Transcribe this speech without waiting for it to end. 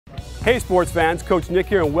Hey sports fans, Coach Nick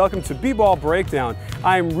here and welcome to B-Ball Breakdown.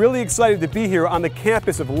 I am really excited to be here on the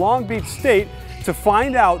campus of Long Beach State to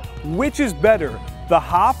find out which is better, the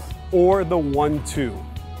hop or the 1-2.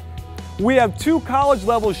 We have two college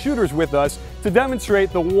level shooters with us to demonstrate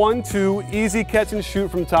the 1-2 easy catch and shoot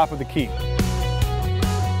from top of the key.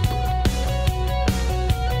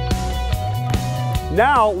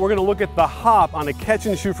 Now we're going to look at the hop on a catch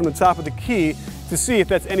and shoot from the top of the key to see if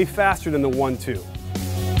that's any faster than the 1-2.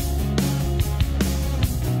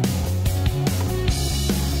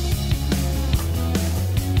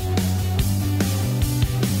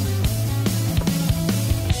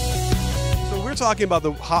 Talking about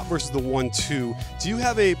the hop versus the 1-2, do you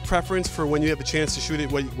have a preference for when you have a chance to shoot it,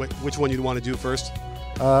 which one you'd want to do first?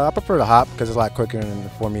 I prefer the hop because it's a lot quicker,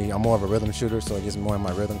 and for me, I'm more of a rhythm shooter, so it gets more in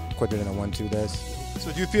my rhythm quicker than a 1-2 does.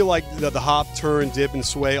 So do you feel like the hop, turn, dip, and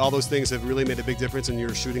sway, all those things have really made a big difference in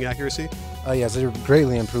your shooting accuracy? Yes, they're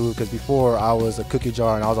greatly improved because before I was a cookie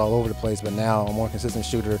jar and I was all over the place, but now I'm a more consistent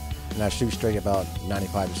shooter and I shoot straight about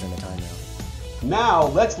 95% of the time now. Now,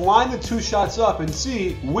 let's line the two shots up and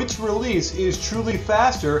see which release is truly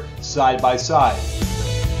faster side by side.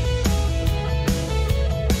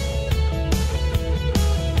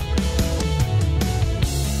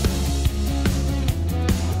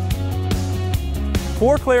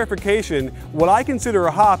 For clarification, what I consider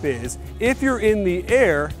a hop is, if you're in the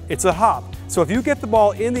air, it's a hop. So if you get the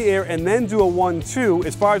ball in the air and then do a 1-2,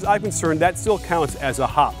 as far as I'm concerned, that still counts as a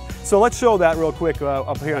hop. So let's show that real quick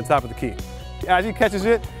up here on top of the key. As he catches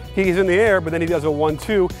it, he's in the air, but then he does a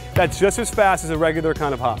 1-2. That's just as fast as a regular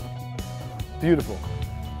kind of hop. Beautiful.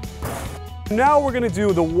 Now we're going to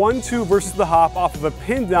do the 1-2 versus the hop off of a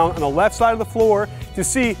pin down on the left side of the floor to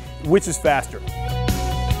see which is faster.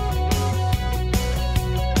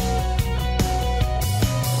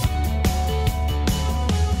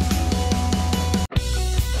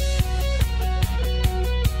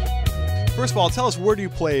 First of all, tell us, where do you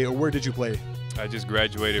play, or where did you play? I just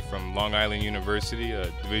graduated from Long Island University, a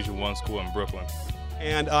Division I school in Brooklyn.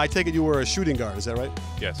 And I take it you were a shooting guard, is that right?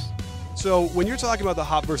 Yes. So when you're talking about the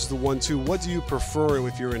hop versus the 1-2, what do you prefer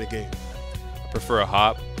if you're in a game? I prefer a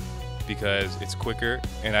hop because it's quicker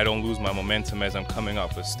and I don't lose my momentum as I'm coming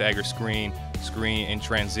off a stagger screen in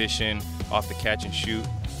transition, off the catch and shoot.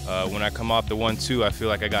 When I come off the 1-2, I feel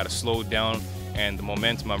like I got to slow down and the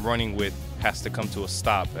momentum I'm running with has to come to a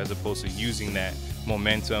stop as opposed to using that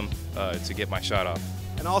momentum to get my shot off.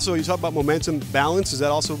 And also, you talk about momentum balance. Is that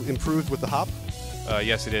also improved with the hop?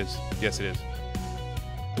 Yes, it is. Yes, it is.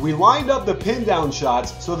 We lined up the pin down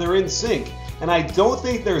shots so they're in sync. And I don't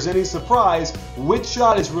think there's any surprise which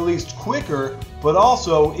shot is released quicker, but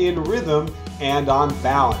also in rhythm and on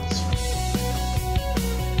balance.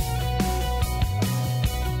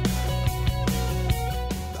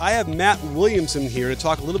 I have Matt Williamson here to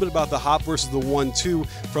talk a little bit about the hop versus the 1-2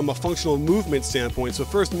 from a functional movement standpoint. So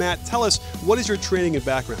first, Matt, tell us, what is your training and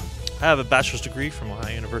background? I have a bachelor's degree from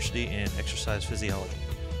Ohio University in exercise physiology.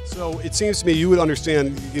 So it seems to me you would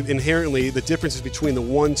understand inherently the differences between the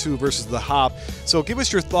 1-2 versus the hop. So give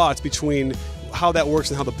us your thoughts between how that works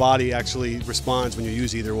and how the body actually responds when you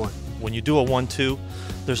use either one. When you do a 1-2,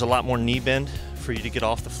 there's a lot more knee bend for you to get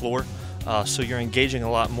off the floor. So you're engaging a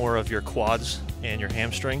lot more of your quads and your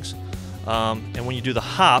hamstrings. And when you do the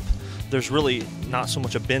hop, there's really not so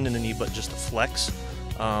much a bend in the knee, but just a flex.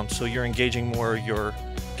 So you're engaging more your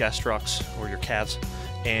gastrocs or your calves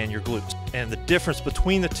and your glutes. And the difference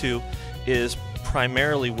between the two is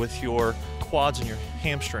primarily with your quads and your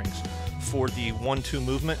hamstrings. For the 1-2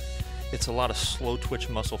 movement, it's a lot of slow twitch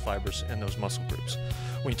muscle fibers in those muscle groups.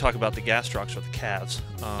 When you talk about the gastrocs or the calves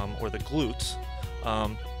or the glutes,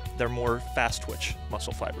 they're more fast twitch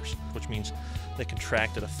muscle fibers, which means they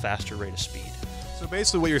contract at a faster rate of speed. So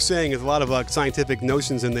basically what you're saying is a lot of scientific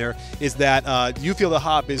notions in there, is that you feel the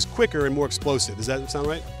hop is quicker and more explosive. Does that sound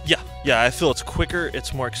right? Yeah, I feel it's quicker,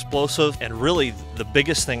 it's more explosive, and really the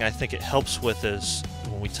biggest thing I think it helps with is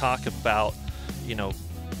when we talk about,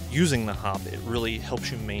 using the hop, it really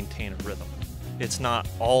helps you maintain a rhythm. It's not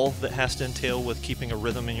all that has to entail with keeping a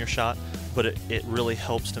rhythm in your shot, but it really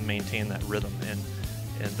helps to maintain that rhythm. And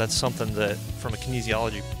that's something that, from a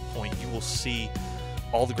kinesiology point, you will see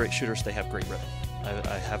all the great shooters, they have great rhythm.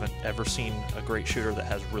 I haven't ever seen a great shooter that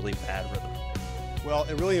has really bad rhythm. Well,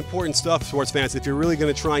 really important stuff, sports fans. If you're really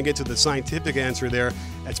going to try and get to the scientific answer there,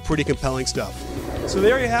 that's pretty compelling stuff. So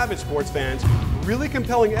there you have it, sports fans. Really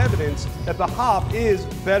compelling evidence that the hop is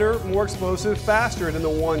better, more explosive, faster than the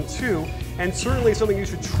 1-2, and certainly something you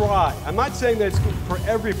should try. I'm not saying that it's good for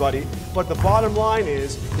everybody, but the bottom line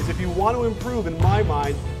is if you want to improve, in my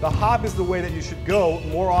mind, the hop is the way that you should go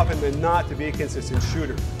more often than not to be a consistent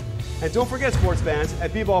shooter. And don't forget, sports fans,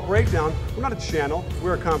 at B-Ball Breakdown, we're not a channel,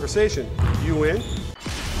 we're a conversation. You in,